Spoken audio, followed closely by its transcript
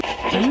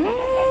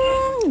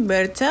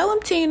better tell him,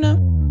 Tina.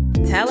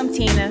 Tell him,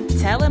 Tina.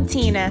 Tell him,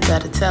 Tina.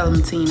 Better tell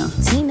him, Tina.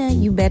 Tina,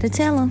 you better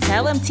tell him.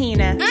 Tell him,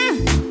 Tina.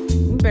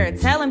 You better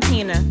tell him,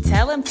 Tina.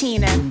 Tell him,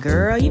 Tina.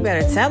 Girl, you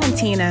better tell him,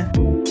 Tina.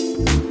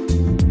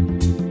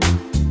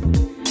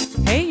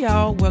 Hey,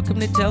 y'all. Welcome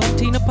to Tell Him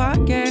Tina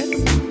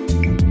podcast.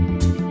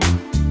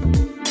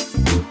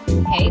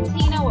 Hey,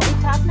 Tina. What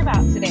we talking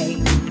about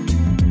today?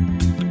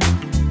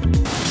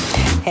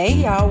 Hey,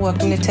 y'all.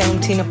 Welcome to Tell Him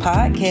Tina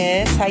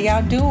podcast. How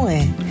y'all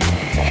doing?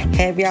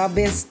 Have y'all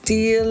been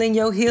still in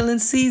your healing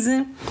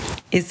season?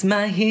 It's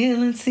my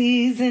healing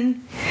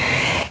season.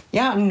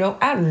 Y'all know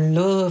I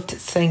loved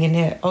singing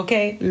that,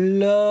 okay?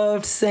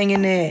 Loved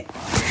singing that.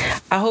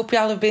 I hope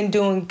y'all have been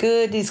doing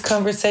good. These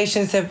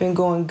conversations have been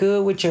going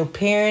good with your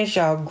parents.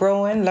 Y'all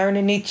growing,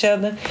 learning each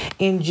other,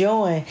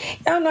 enjoying.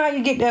 Y'all know how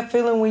you get that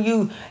feeling when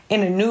you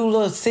in a new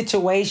little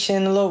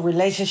situation, a little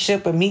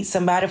relationship, or meet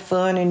somebody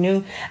fun and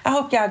new. I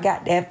hope y'all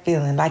got that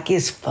feeling. Like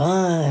it's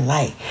fun.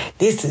 Like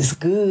this is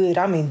good.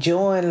 I'm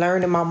enjoying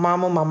learning my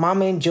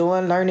mama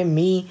enjoying learning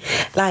me.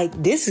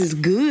 Like this is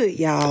good,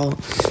 y'all.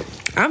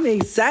 I'm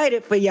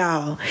excited for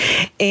y'all.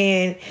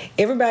 And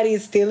everybody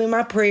is still in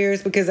my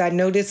prayers because I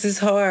know this is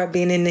hard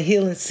being in the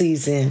healing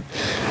season.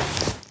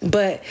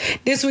 But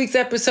this week's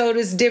episode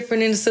is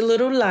different and it's a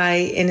little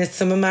light and it's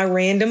some of my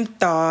random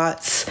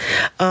thoughts.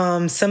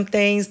 Some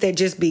things that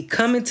just be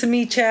coming to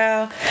me,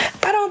 child.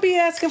 I don't be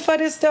asking for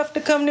this stuff to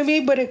come to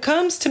me, but it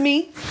comes to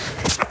me.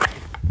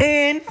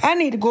 And I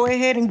need to go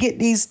ahead and get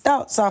these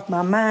thoughts off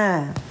my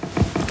mind.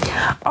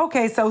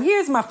 Okay, so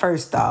here's my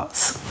first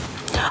thoughts.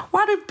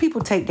 Why do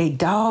people take their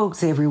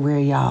dogs everywhere,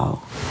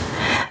 y'all?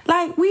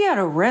 Like, we at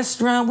a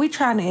restaurant, we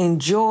trying to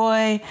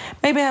enjoy,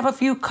 maybe have a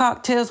few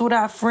cocktails with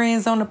our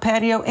friends on the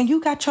patio, and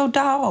you got your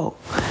dog.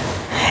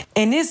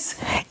 And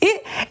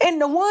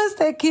and the ones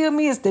that kill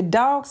me is the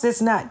dogs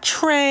that's not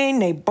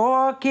trained, they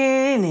barking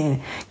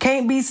and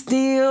can't be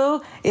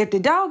still. If the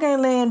dog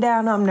ain't laying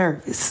down, I'm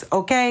nervous,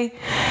 okay?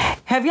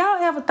 Have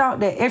y'all ever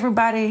thought that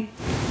everybody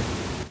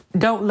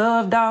don't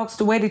love dogs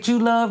the way that you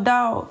love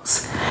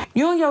dogs?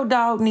 You and your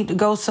dog need to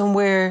go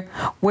somewhere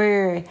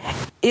where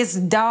it's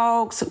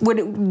dogs, where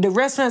the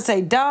restaurant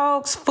say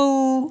dogs,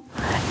 food,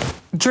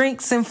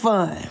 drinks, and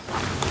fun.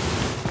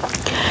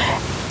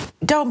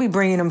 Don't be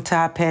bringing them to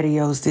our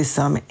patios this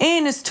summer.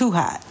 And it's too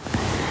hot.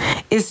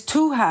 It's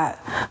too hot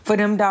for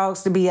them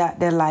dogs to be out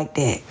there like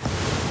that.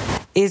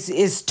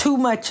 It's too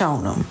much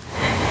on them.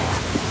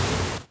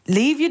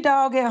 Leave your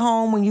dog at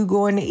home when you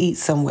going to eat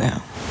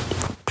somewhere.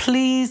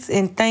 Please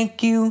and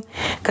thank you,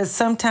 because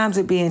sometimes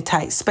it be in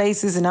tight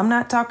spaces, and I'm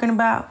not talking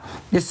about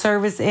the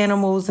service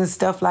animals and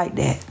stuff like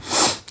that.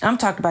 I'm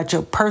talking about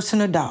your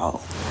personal dog.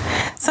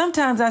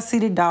 Sometimes I see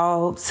the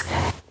dogs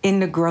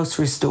in the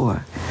grocery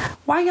store.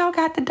 Why y'all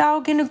got the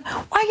dog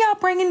why y'all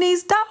bringing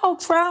these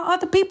dogs around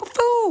other people's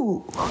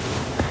food?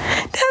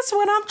 That's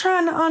what I'm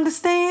trying to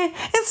understand,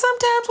 and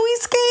sometimes we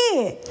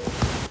scared.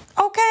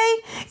 Okay?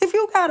 If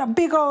you got a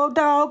big old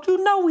dog,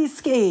 you know we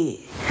scared.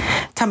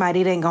 Talking about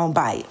it ain't gonna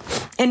bite.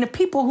 And the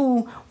people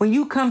who, when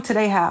you come to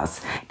their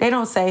house, they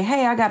don't say,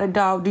 hey, I got a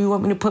dog. Do you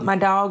want me to put my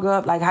dog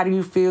up? Like, how do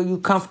you feel? You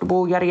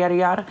comfortable? Yada, yada,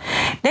 yada.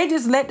 They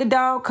just let the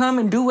dog come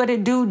and do what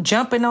it do,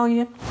 jumping on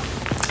you.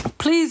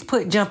 Please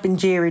put Jumpin'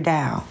 Jerry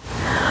down.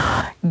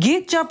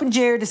 Get Jumpin'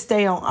 Jerry to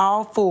stay on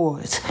all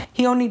fours.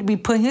 He don't need to be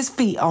putting his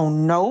feet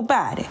on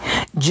nobody.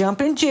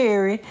 Jumpin'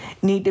 Jerry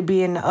need to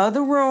be in the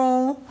other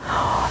room.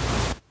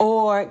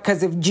 Or,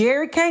 because if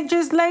Jerry can't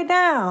just lay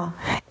down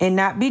and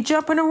not be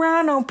jumping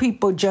around on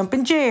people,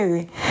 Jumpin'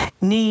 Jerry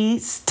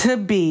needs to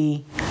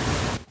be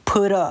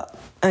put up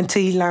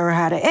until he learn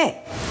how to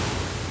act.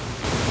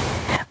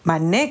 My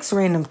next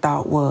random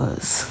thought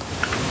was,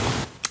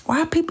 why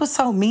are people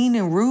so mean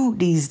and rude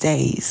these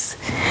days?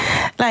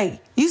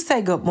 Like, you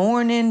say good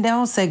morning, they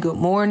don't say good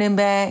morning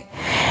back.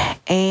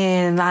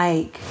 And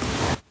like,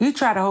 you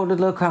try to hold a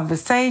little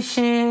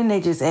conversation,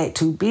 they just act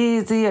too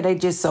busy, or they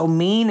just so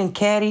mean and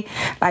catty.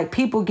 Like,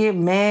 people get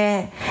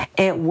mad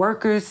at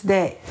workers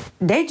that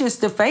they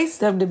just the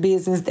face of the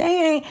business.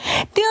 Them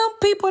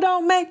people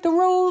don't make the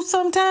rules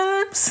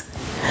sometimes.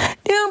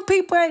 Them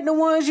people ain't the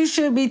ones you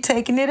should be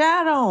taking it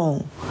out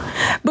on.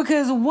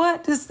 Because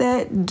what does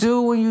that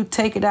do when you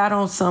take it out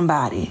on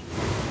somebody?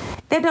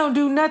 That don't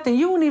do nothing.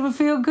 You won't even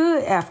feel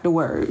good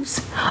afterwards.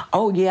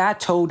 Oh, yeah, I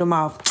told them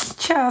off.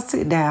 Child,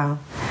 sit down.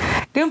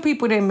 Them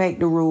people didn't make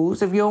the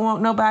rules. If you don't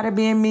want nobody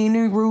being mean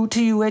and rude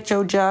to you at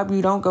your job,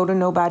 you don't go to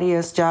nobody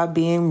else's job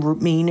being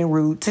mean and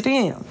rude to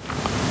them.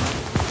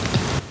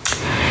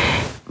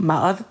 My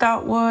other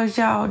thought was,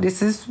 y'all,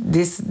 this is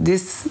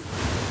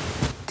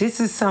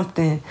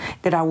something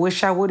that I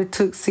wish I would have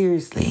took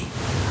seriously.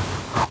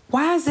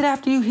 Why is it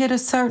after you hit a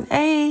certain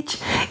age,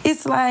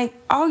 it's like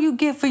all you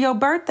get for your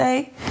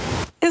birthday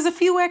is a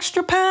few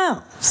extra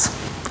pounds.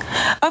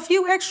 A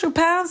few extra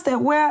pounds that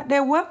wear out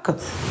their welcome.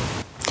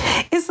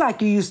 It's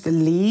like you used to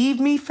leave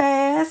me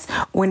fast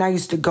when I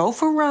used to go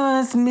for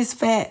runs, Miss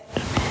Fat.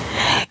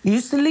 You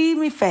used to leave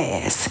me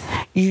fast.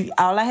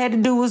 All I had to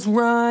do was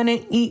run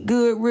and eat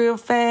good real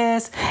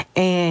fast,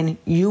 and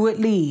you would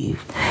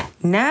leave.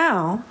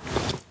 Now,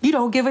 You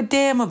don't give a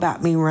damn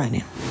about me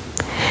running.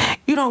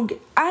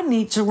 I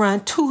need to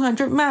run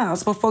 200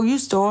 miles before you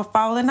start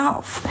falling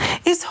off.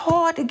 It's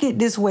hard to get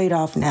this weight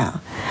off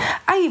now.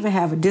 I even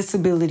have a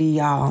disability,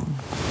 y'all.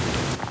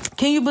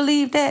 Can you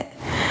believe that?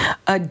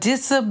 A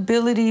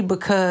disability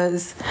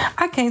because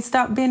I can't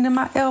stop bending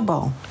my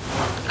elbow.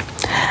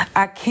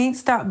 I can't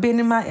stop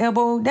bending my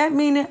elbow. That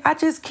means I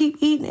just keep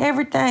eating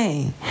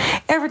everything.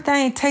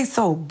 Everything tastes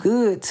so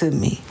good to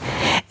me.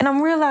 And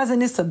I'm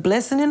realizing it's a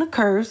blessing and a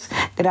curse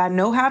that I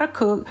know how to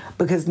cook,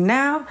 because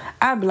now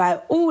I be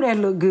like, ooh, that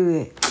look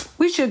good.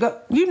 We should go.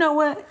 You know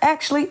what?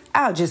 Actually,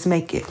 I'll just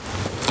make it.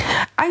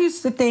 I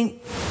used to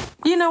think,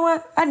 you know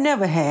what? I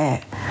never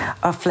had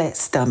a flat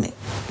stomach.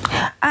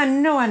 I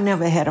know I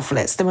never had a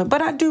flat stomach,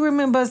 but I do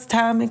remember a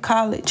time in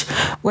college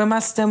where my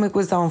stomach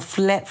was on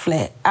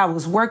flat. I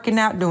was working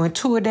out, doing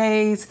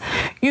tour-a-days,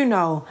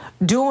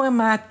 doing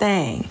my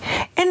thing.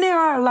 And there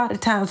are a lot of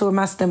times where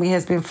my stomach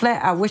has been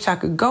flat. I wish I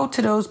could go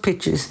to those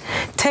pictures,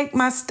 take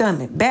my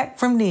stomach back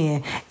from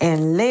then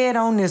and lay it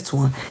on this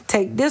one.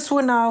 Take this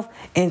one off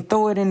and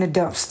throw it in the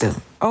dumpster,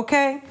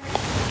 okay?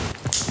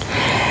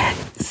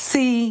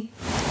 See,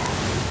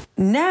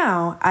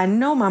 now I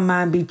know my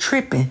mind be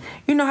tripping.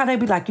 You know how they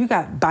be like, you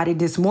got body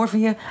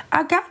dysmorphia?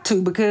 I got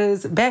to,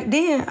 because back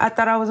then I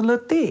thought I was a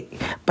little thick,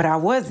 but I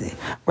wasn't.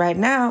 Right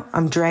now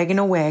I'm dragging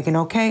a wagon,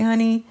 okay,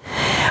 honey?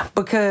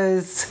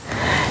 Because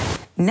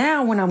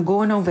now when I'm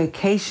going on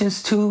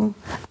vacations too,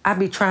 I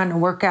be trying to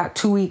work out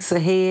 2 weeks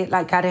ahead.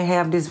 Like I didn't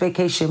have this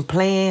vacation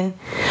planned.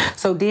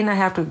 So then I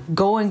have to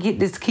go and get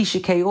this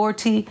Keisha Kaur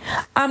tea.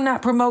 I'm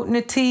not promoting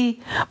the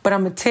tea, but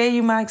I'm going to tell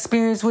you my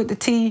experience with the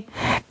tea.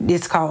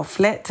 It's called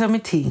Flat Tummy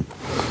Tea.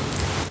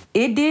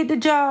 It did the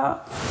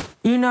job,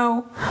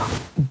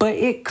 but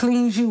it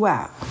cleans you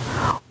out.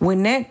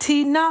 When that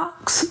tea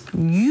knocks,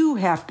 you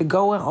have to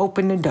go and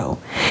open the door.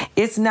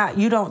 It's not,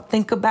 you don't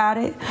think about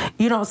it.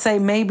 You don't say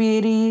maybe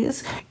it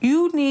is.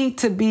 You need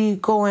to be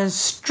going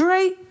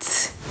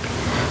straight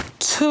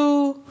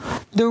to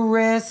the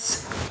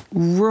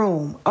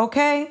restroom,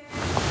 okay?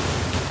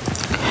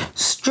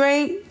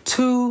 Straight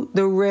to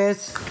the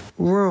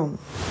restroom.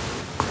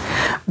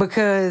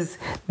 Because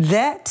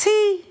that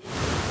tea,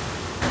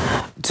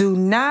 do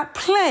not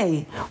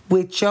play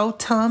with your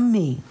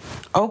tummy,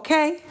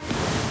 okay?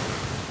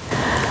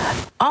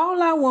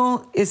 All I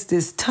want is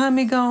this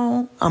tummy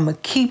gone. I'ma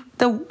keep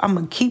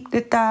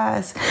the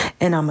thighs,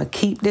 and I'ma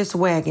keep this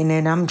wagon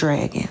that I'm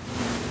dragging.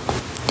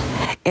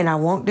 And I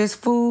want this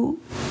food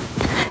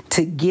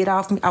to get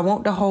off me. I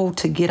want the hole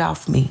to get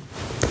off me.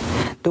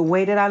 The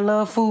way that I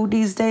love food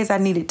these days, I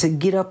need it to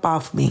get up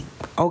off me,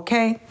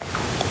 okay?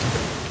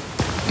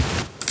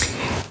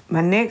 My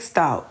next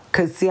thought,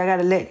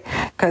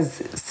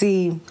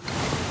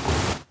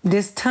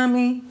 this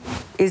tummy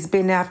has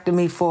been after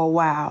me for a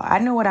while. I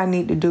know what I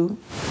need to do.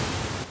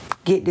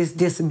 Get this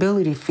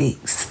disability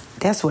fixed.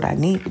 That's what I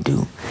need to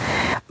do.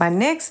 My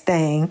next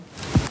thing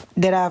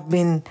that I've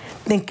been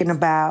thinking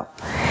about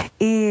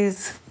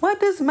is, what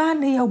does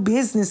minding your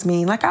business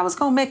mean? Like, I was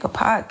going to make a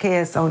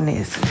podcast on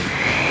this.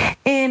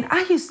 And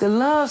I used to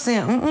love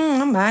saying,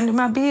 I'm minding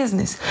my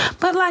business.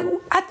 But,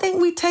 I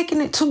think we taking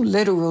it too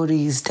literal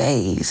these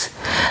days.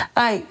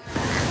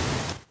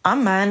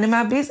 I'm minding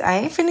my business. I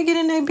ain't finna get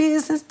in their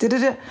business.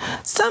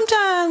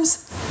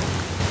 Sometimes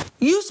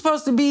you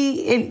supposed to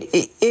be,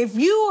 if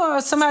you are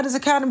somebody's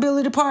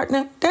accountability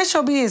partner, that's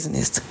your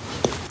business.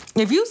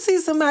 If you see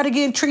somebody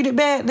getting treated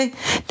badly,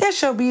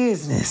 that's your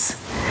business.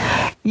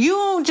 You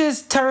don't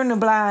just turn a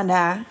blind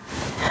eye.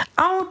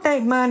 I don't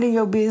think minding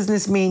your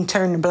business mean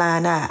turn a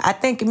blind eye. I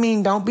think it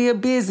mean don't be a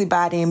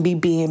busybody and be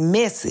being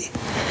messy.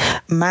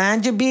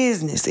 Mind your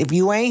business. If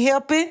you ain't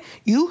helping,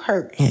 you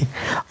hurting.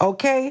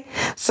 Okay?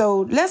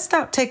 So let's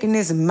stop taking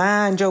this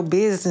mind your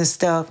business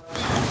stuff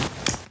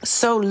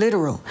so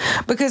literal.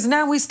 Because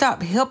now we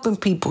stop helping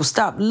people,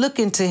 stop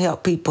looking to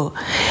help people.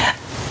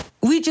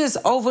 We just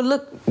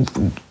overlook,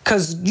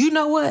 because you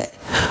know what?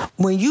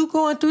 When you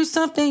going through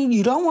something,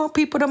 you don't want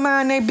people to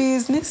mind their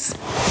business.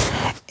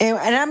 And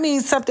I mean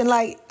something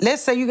like,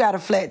 let's say you got a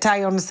flat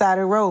tire on the side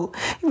of the road.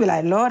 You be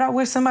like, Lord, I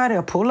wish somebody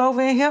would pull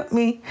over and help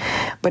me.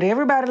 But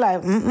everybody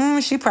like,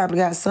 she probably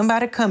got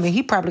somebody coming.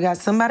 He probably got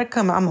somebody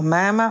coming. I'm going to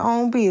mind my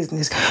own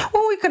business.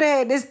 Well, we could have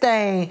had this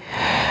thing,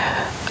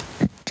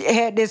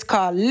 had this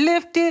car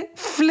lifted,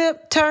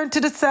 flipped, turned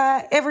to the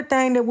side,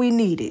 everything that we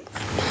needed.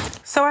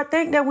 So I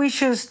think that we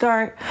should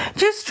start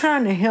just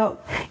trying to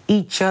help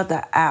each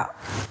other out.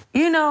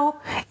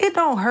 It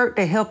don't hurt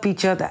to help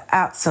each other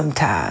out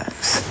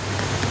sometimes.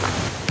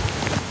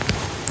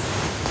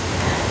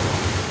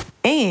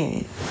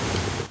 And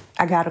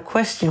I got a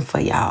question for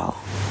y'all.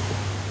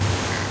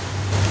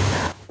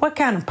 What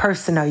kind of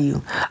person are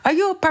you? Are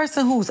you a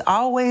person who's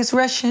always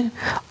rushing,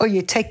 or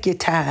you take your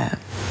time?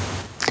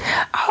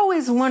 I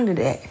always wonder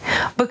that,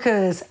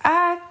 because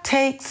I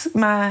takes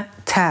my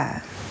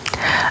time.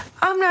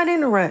 I'm not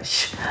in a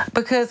rush,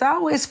 because I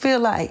always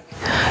feel like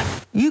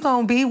you're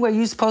going to be where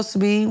you're supposed to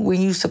be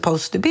when you're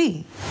supposed to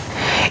be.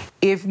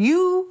 If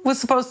you were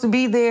supposed to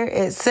be there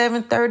at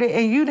 7:30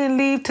 and you didn't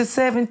leave till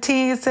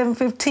 7:10,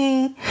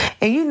 7:15,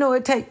 and you know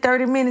it take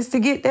 30 minutes to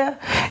get there,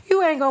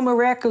 you ain't gonna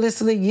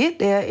miraculously get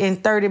there in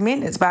 30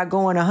 minutes by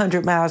going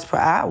 100 miles per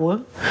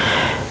hour.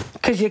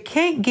 Because you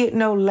can't get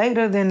no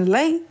later than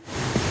late.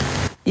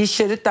 You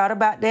should have thought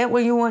about that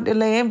when you wanted to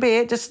lay in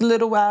bed just a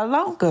little while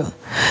longer.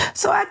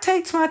 So I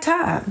takes my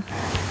time.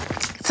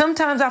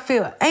 Sometimes I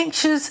feel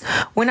anxious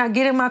when I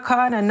get in my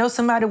car and I know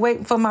somebody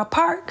waiting for my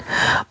park.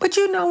 But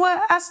you know what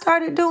I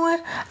started doing?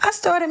 I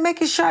started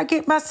making sure I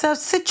get myself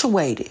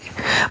situated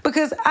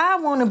because I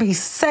want to be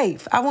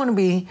safe. I want to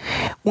be,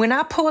 when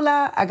I pull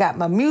out, I got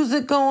my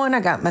music going, I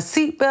got my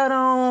seatbelt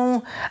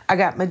on, I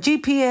got my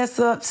GPS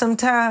up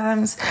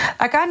sometimes.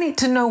 Like I need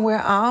to know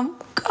where I'm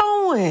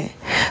going.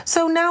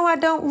 So now I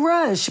don't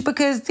rush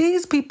because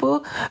these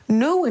people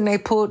knew when they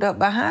pulled up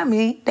behind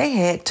me, they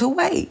had to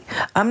wait.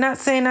 I'm not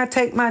saying I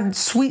take my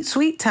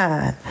sweet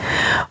time,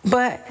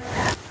 but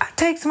I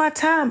takes my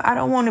time. I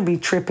don't want to be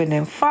tripping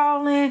and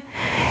falling.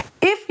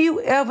 If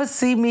you ever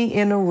see me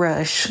in a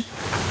rush,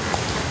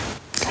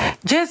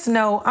 just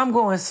know I'm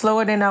going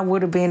slower than I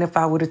would have been if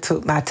I would have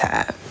took my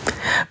time.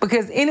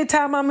 Because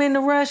anytime I'm in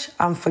a rush,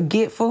 I'm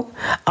forgetful.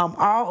 I'm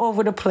all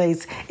over the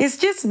place. It's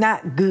just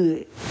not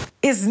good.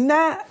 It's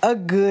not a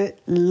good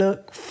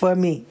look for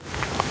me.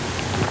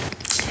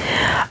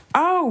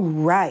 All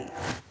right.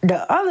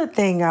 The other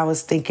thing I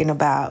was thinking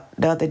about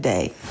the other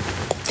day.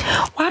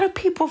 Why do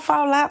people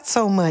fall out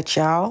so much,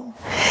 y'all?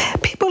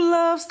 People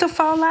loves to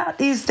fall out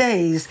these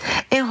days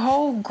and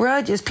hold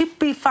grudges. People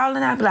be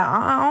falling out, be like,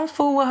 I don't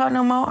fool with her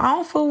no more. I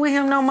don't fool with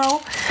him no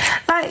more.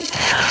 Like,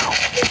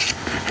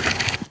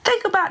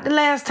 think about the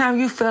last time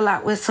you fell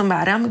out with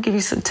somebody. I'm going to give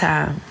you some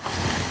time.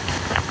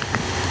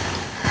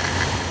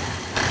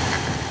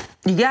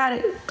 You got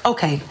it?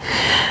 Okay.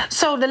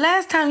 So the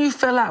last time you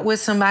fell out with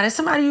somebody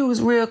you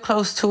was real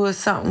close to or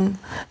something,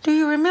 do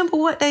you remember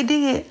what they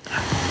did?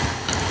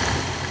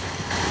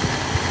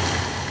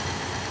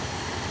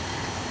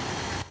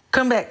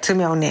 Come back to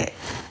me on that.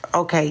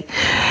 Okay.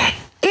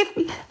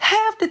 If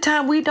half the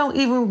time we don't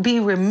even be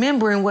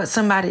remembering what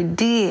somebody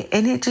did,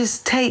 and it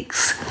just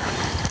takes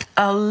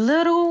a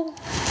little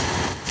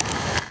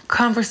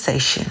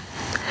conversation.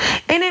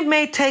 And it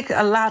may take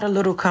a lot of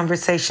little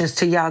conversations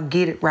till y'all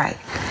get it right.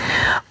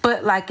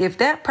 But like if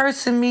that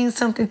person means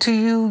something to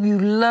you, you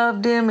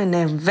love them and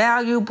they're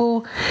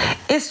valuable,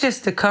 it's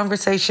just a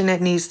conversation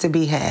that needs to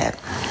be had.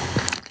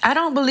 I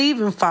don't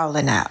believe in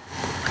falling out.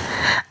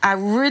 I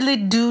really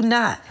do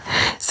not.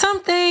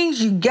 Some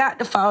things you got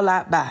to fall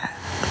out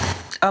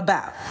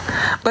about.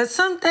 But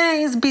some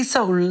things be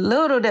so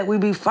little that we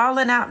be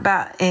falling out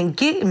about and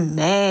getting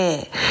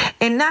mad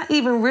and not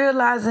even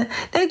realizing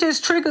they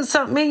just triggered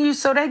something in you.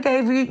 So they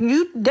gave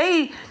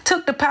they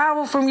took the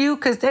power from you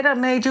because they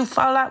done made you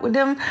fall out with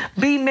them,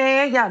 be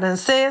mad. Y'all done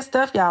said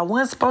stuff y'all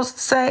wasn't supposed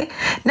to say.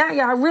 Now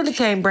y'all really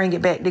can't bring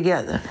it back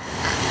together.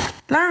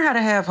 Learn how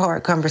to have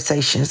hard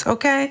conversations,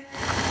 okay?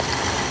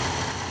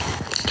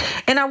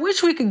 And I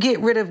wish we could get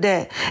rid of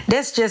that.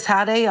 That's just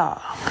how they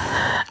are.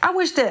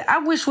 I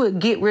wish we'd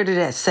get rid of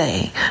that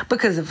saying,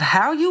 because of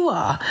how you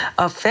are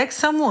affects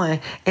someone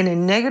in a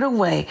negative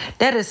way.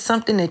 That is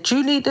something that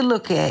you need to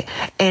look at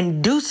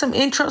and do some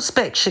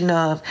introspection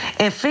of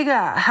and figure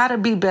out how to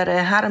be better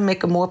and how to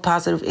make a more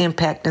positive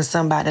impact in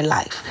somebody's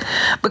life.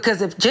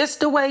 Because if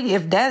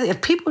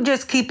people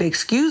just keep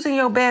excusing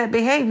your bad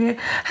behavior,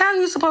 how are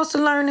you supposed to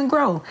learn and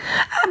grow?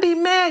 I'd be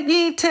mad you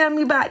ain't tell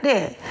me about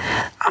that.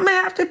 I'm gonna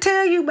have to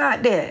tell you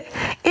about that.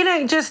 It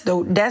ain't just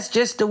that's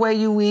just the way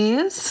you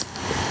is.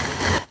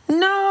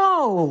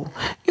 No,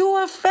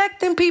 you're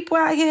affecting people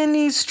out here in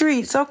these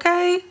streets,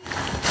 okay?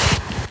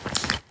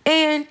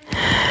 And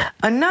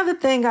another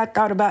thing I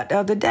thought about the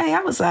other day,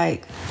 I was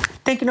like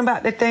thinking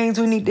about the things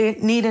we need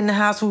in the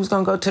house. We was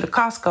gonna go to the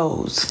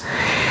Costco's,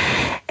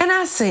 and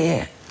I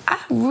said, I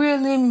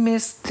really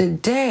miss the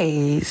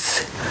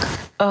days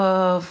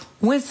of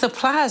when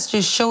supplies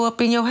just show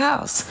up in your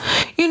house.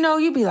 You know,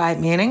 you be like,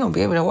 man, I ain't gonna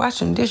be able to wash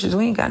them dishes.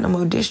 We ain't got no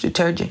more dish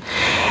detergent.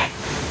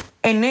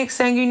 And next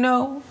thing you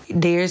know,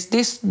 there's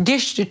this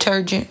dish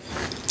detergent.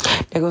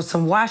 There goes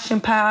some washing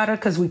powder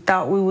because we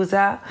thought we was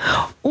out.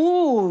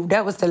 Ooh,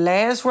 that was the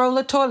last roll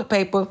of toilet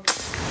paper.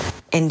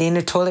 And then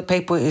the toilet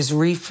paper is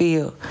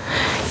refilled.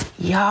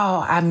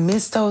 Y'all, I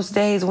miss those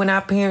days when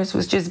our parents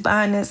was just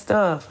buying that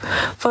stuff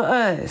for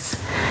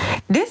us.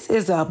 This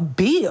is a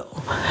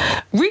bill.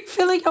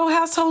 Refilling your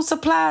household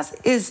supplies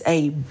is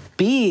a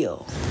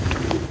bill.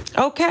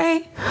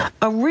 Okay?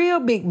 A real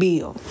big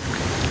bill.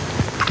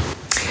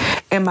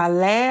 And my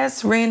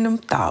last random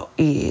thought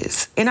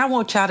is, and I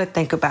want y'all to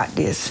think about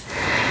this.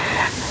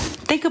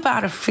 Think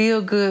about a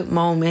feel-good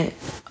moment,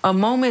 a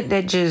moment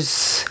that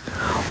just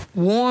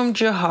warmed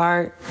your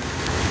heart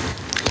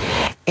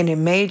and it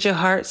made your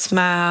heart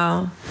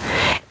smile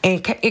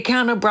and it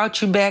kind of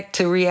brought you back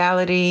to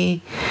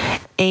reality,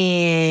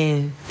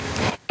 and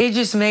it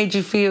just made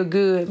you feel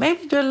good.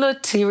 Maybe you're a little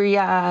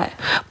teary-eyed,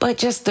 but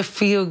just a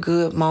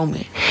feel-good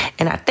moment.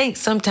 And I think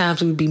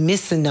sometimes we be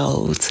missing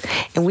those,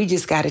 and we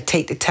just got to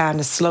take the time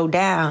to slow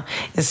down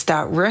and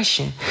start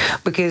rushing.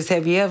 Because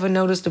have you ever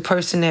noticed the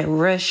person that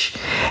rush,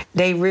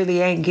 they really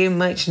ain't getting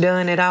much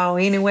done at all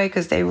anyway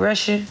because they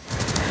rushing?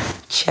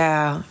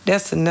 Child,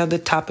 that's another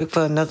topic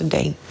for another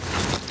day.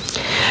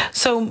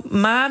 So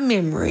my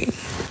memory,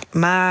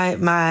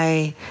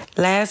 my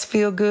last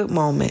feel-good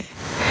moment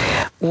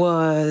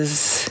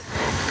was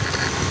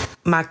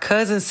my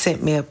cousin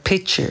sent me a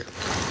picture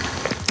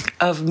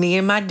of me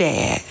and my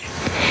dad.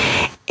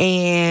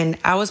 And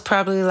I was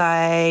probably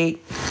like,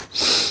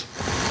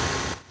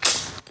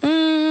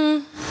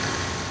 it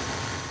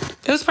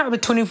was probably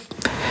 20, I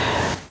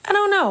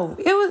don't know.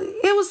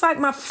 It was like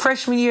my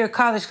freshman year of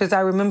college because I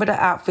remember the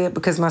outfit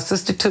because my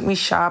sister took me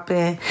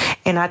shopping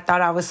and I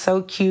thought I was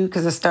so cute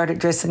because I started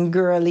dressing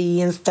girly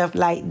and stuff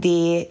like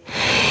that.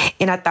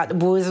 And I thought the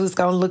boys was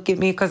going to look at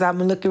me because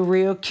I'm looking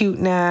real cute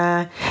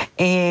now.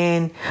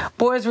 And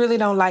boys really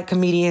don't like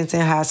comedians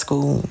in high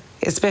school,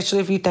 especially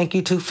if you think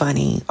you're too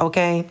funny,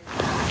 okay?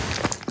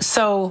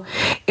 So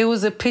it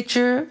was a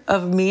picture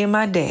of me and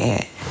my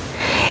dad.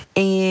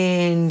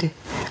 And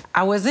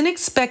I wasn't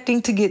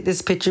expecting to get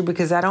this picture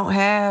because I don't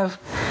have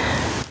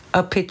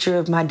a picture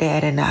of my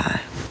dad and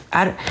I.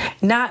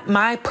 Not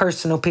my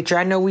personal picture.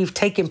 I know we've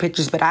taken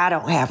pictures, but I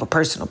don't have a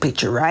personal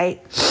picture,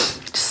 right?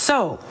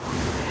 So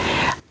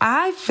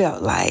I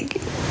felt like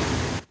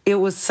it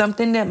was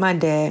something that my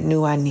dad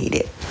knew I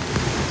needed.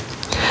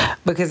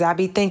 Because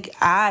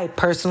I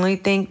personally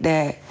think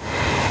that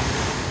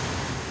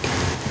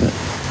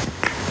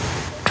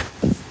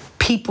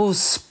people's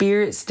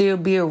spirits still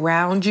be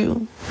around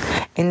you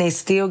and they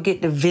still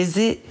get to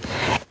visit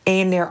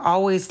and they're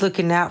always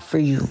looking out for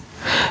you.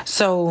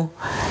 So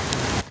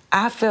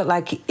I felt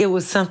like it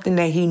was something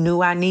that he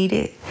knew I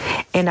needed,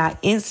 and I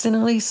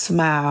instantly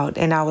smiled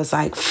and I was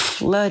like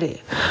flooded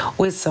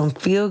with some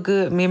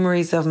feel-good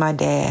memories of my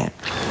dad.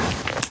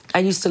 I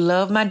used to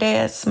love my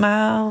dad's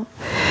smile.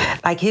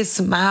 Like his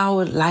smile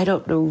would light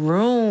up the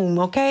room,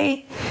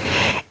 okay?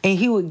 And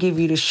he would give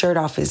you the shirt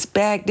off his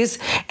back. This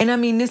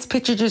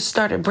picture just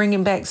started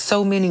bringing back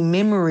so many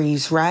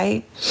memories,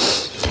 right?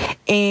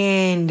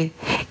 And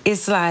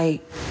it's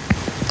like,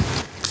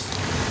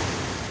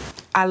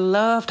 I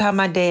loved how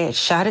my dad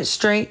shot it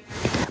straight,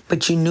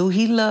 but you knew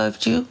he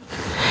loved you.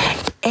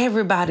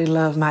 Everybody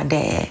loved my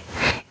dad.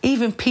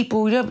 Even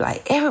people, they'll be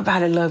like,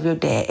 everybody loved your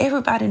dad.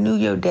 Everybody knew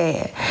your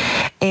dad.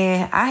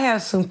 And I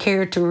have some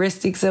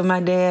characteristics of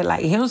my dad,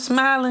 like him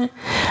smiling.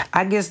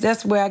 I guess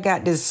that's where I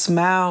got this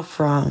smile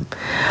from.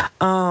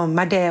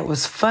 My dad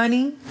was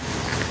funny.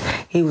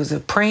 He was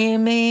a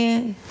praying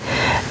man.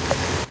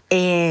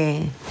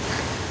 And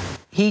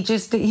he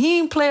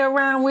didn't play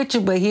around with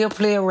you, but he'll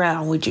play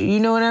around with you. You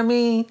know what I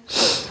mean?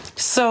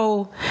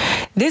 So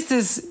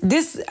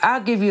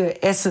I'll give you an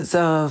essence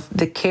of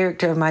the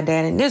character of my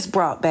dad. And this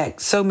brought back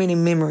so many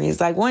memories.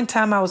 Like one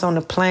time I was on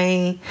a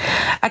plane.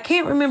 I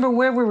can't remember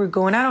where we were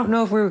going. I don't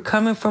know if we were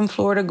coming from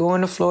Florida, going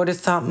to Florida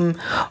something,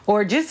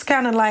 or just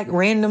kind of like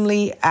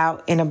randomly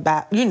out and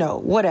about,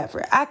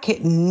 whatever. I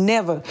could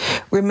never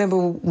remember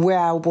where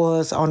I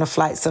was on a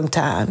flight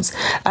sometimes.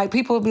 Like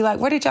people would be like,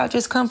 where did y'all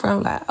just come from?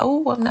 I'm like,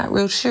 oh, I'm not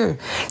real sure.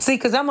 See,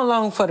 because I'm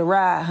along for the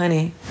ride,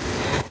 honey.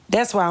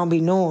 That's why I don't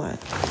be knowing.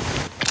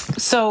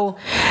 So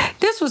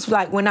this was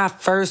like when I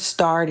first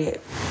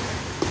started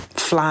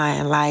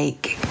flying,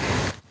 like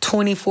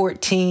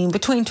 2014,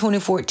 between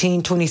 2014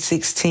 and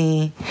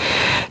 2016.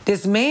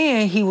 This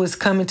man, he was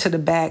coming to the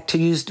back to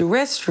use the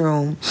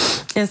restroom.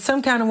 In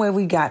some kind of way,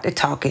 we got to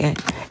talking.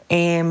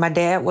 And my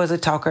dad was a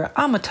talker.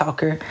 I'm a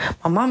talker.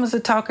 My mama's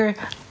a talker.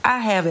 I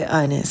have it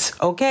honest,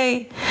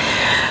 okay?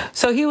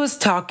 So he was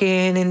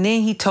talking, and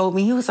then he told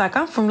me, he was like,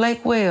 I'm from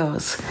Lake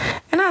Wales.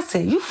 And I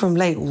said, you from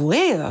Lake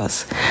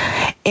Wales?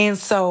 And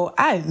so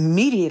I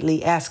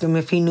immediately asked him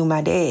if he knew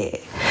my dad.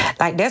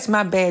 Like, that's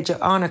my badge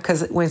of honor,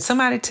 because when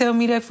somebody tell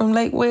me they're from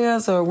Lake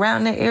Wales or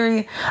around that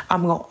area,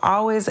 I'm going to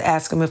always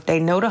ask them if they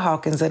know the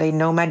Hawkins or they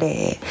know my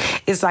dad.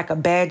 It's like a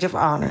badge of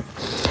honor.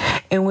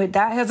 And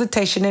without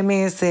hesitation, that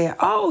man said,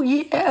 oh,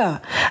 yeah,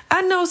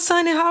 I know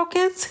Sonny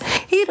Hawkins.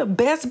 He the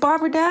best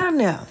barber down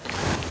there.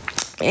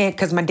 And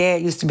because my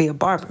dad used to be a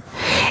barber.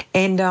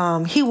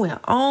 And he went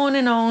on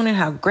and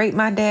how great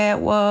my dad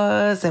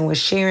was and was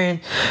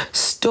sharing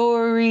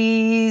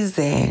stories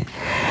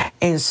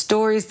and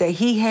stories that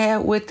he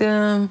had with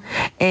them.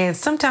 And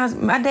sometimes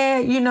my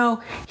dad,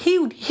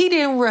 he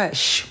didn't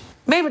rush.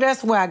 Maybe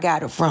that's where I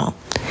got it from.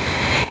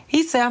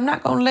 He said, I'm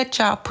not going to let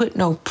y'all put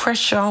no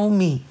pressure on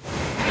me.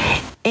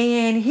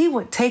 And he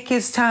would take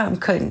his time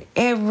cutting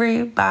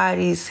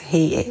everybody's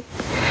head.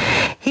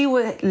 He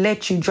would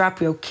let you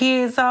drop your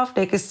kids off.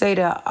 They could stay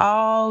there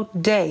all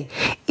day.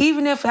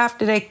 Even if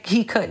after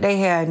he cut their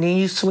hair and then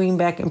you swing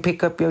back and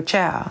pick up your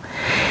child.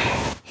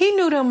 He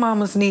knew them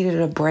mamas needed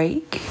a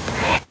break.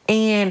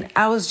 And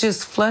I was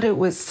just flooded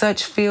with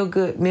such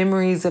feel-good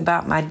memories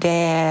about my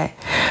dad,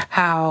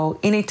 how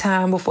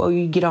anytime before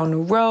you get on the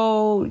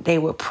road, they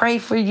would pray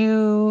for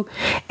you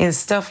and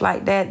stuff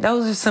like that.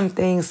 Those are some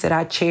things that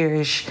I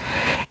cherish.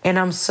 And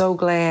I'm so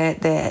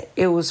glad that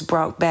it was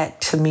brought back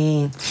to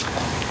me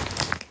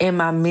in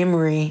my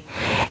memory.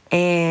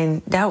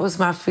 And that was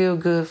my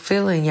feel-good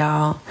feeling,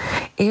 y'all.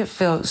 It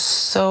felt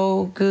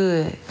so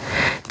good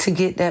to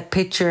get that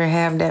picture and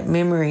have that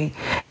memory.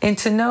 And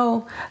to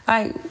know,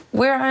 like,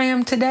 where I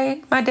am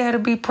today, my dad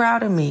will be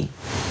proud of me.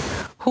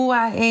 Who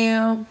I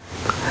am,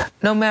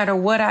 no matter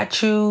what I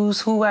choose,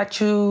 who I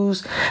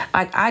choose.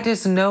 Like, I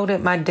just know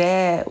that my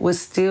dad would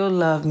still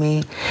love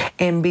me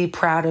and be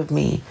proud of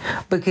me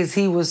because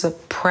he was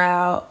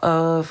proud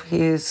of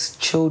his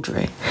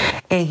children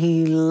and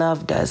he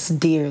loved us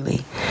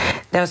dearly.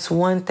 That's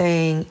one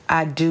thing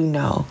I do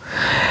know.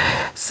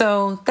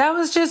 So that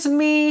was just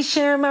me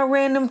sharing my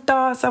random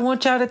thoughts. I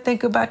want y'all to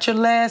think about your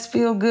last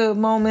feel-good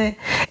moment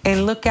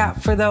and look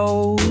out for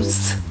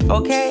those,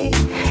 okay?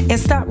 And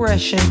stop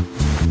rushing.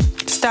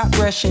 Stop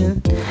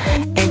rushing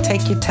and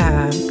take your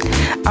time.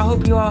 I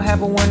hope you all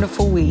have a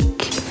wonderful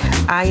week.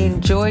 I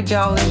enjoyed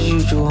y'all as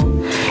usual.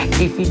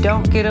 If you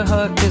don't get a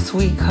hug this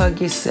week,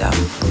 hug yourself.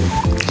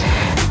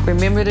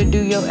 Remember to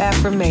do your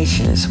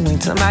affirmations. When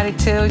somebody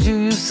tells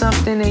you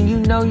something and you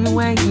know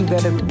you ain't, you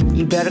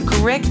better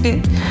correct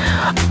it.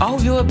 Oh,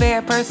 you're a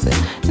bad person.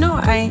 No,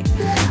 I ain't.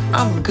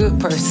 I'm a good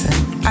person.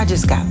 I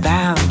just got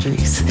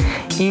boundaries.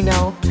 You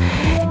know,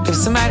 if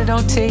somebody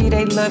don't tell you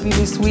they love you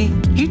this week,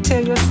 you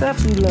tell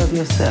yourself you love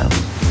yourself.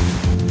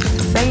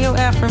 Say your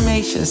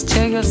affirmations.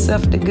 Tell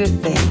yourself the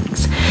good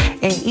things.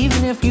 And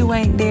even if you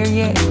ain't there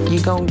yet,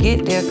 you're going to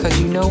get there because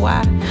you know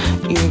why?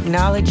 You're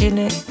acknowledging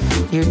it,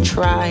 you're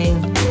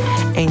trying,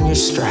 and you're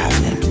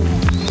striving.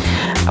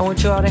 I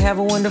want you all to have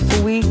a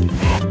wonderful week.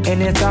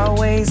 And as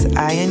always,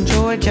 I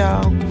enjoyed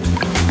y'all.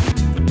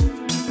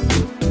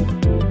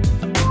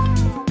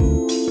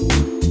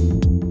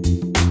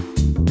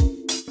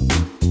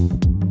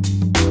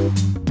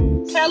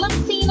 Tell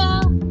 'em,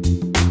 Tina.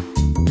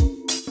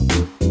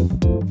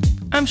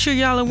 I'm sure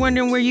y'all are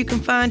wondering where you can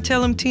find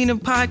Tell 'em Tina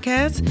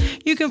podcast.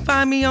 You can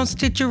find me on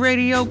Stitcher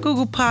Radio,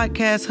 Google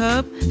Podcast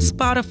Hub,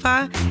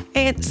 Spotify,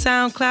 and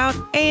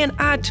SoundCloud, and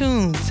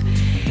iTunes.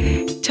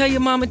 Tell your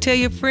mama, tell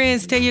your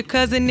friends, tell your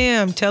cousin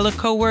them, tell a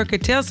coworker,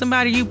 tell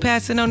somebody you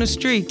passing on the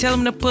street, tell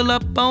them to pull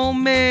up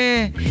on me.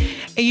 And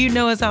you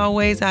know, as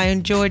always, I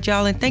enjoyed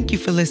y'all and thank you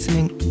for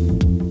listening.